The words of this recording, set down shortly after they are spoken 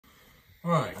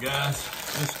All right, guys,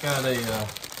 just got a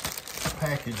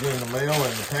package in the mail,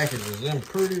 and the package is in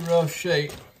pretty rough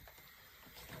shape.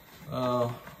 But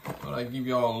I give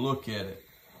y'all a look at it.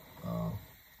 I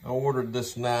ordered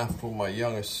this knife for my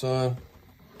youngest son,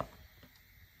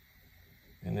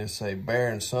 and it's a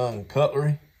Bear & Son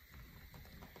cutlery,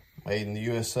 made in the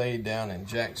USA down in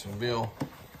Jacksonville,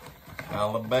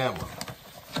 Alabama.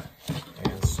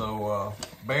 And so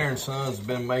Bear & Son's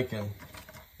been making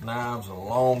knives a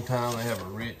long time. They have a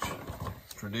rich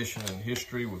tradition and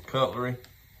history with cutlery.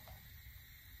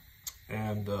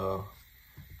 And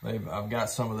I've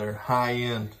got some of their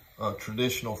high-end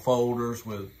traditional folders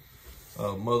with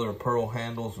mother of pearl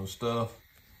handles and stuff.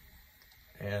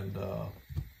 And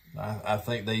I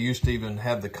think they used to even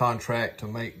have the contract to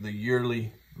make the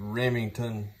yearly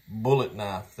Remington bullet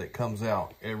knife that comes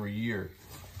out every year.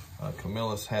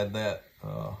 Camillus had that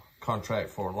contract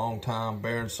for a long time.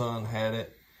 Bear & Son had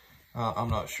it. I'm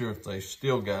not sure if they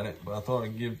still got it, but I thought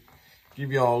I'd give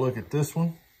y'all a look at this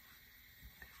one.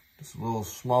 It's a little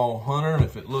small hunter, and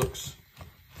if it looks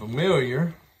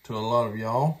familiar to a lot of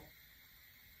y'all,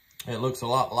 it looks a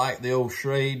lot like the old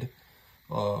Schrade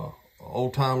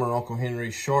old-timer Uncle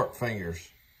Henry's sharp fingers.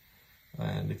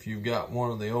 And if you've got one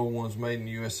of the old ones made in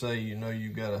the USA, you know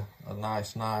you've got a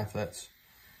nice knife. That's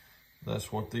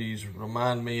what these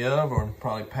remind me of, or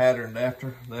probably patterned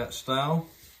after that style.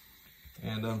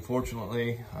 And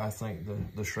unfortunately, I think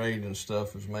the Schrade and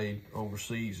stuff is made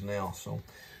overseas now. So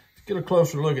let's get a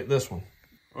closer look at this one.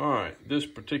 All right, this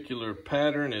particular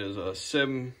pattern is a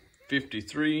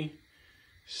 753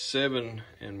 7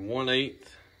 1/8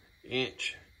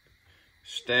 inch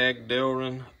Stag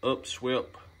Delrin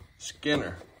upswept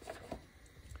Skinner.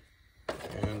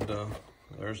 And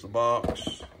there's the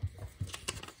box,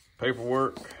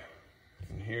 paperwork,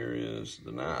 and here is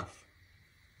the knife.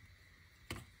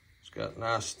 It's got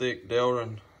nice thick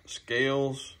Delrin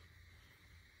scales,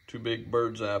 2 big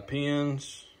bird's eye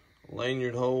pins,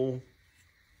 lanyard hole,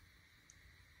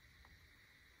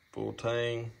 full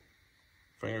tang,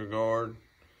 finger guard.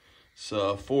 It's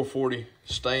 440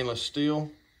 stainless steel.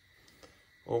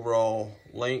 Overall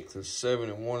length is 7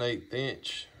 1/8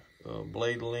 inch.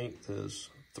 Blade length is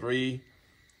 3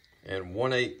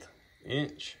 1/8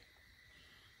 inch.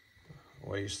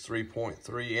 Weighs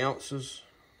 3.3 ounces.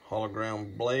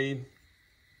 Hologram blade.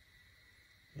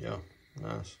 Yeah,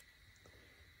 nice.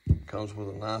 Comes with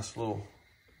a nice little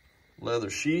leather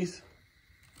sheath.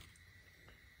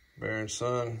 Bear &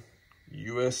 Son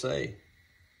USA.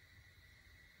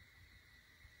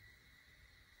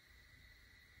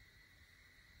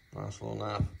 Nice little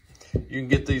knife. You can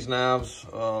get these knives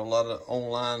a lot of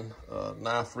online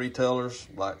knife retailers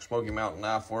like Smoky Mountain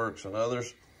Knife Works and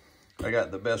others. I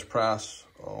got the best price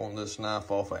on this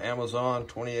knife off of Amazon,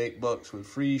 28 bucks with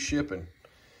free shipping.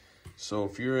 So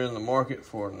if you're in the market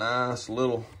for a nice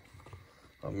little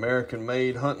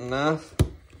American-made hunting knife,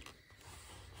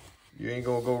 you ain't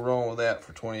gonna go wrong with that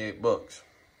for 28 bucks.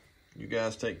 You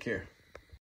guys take care.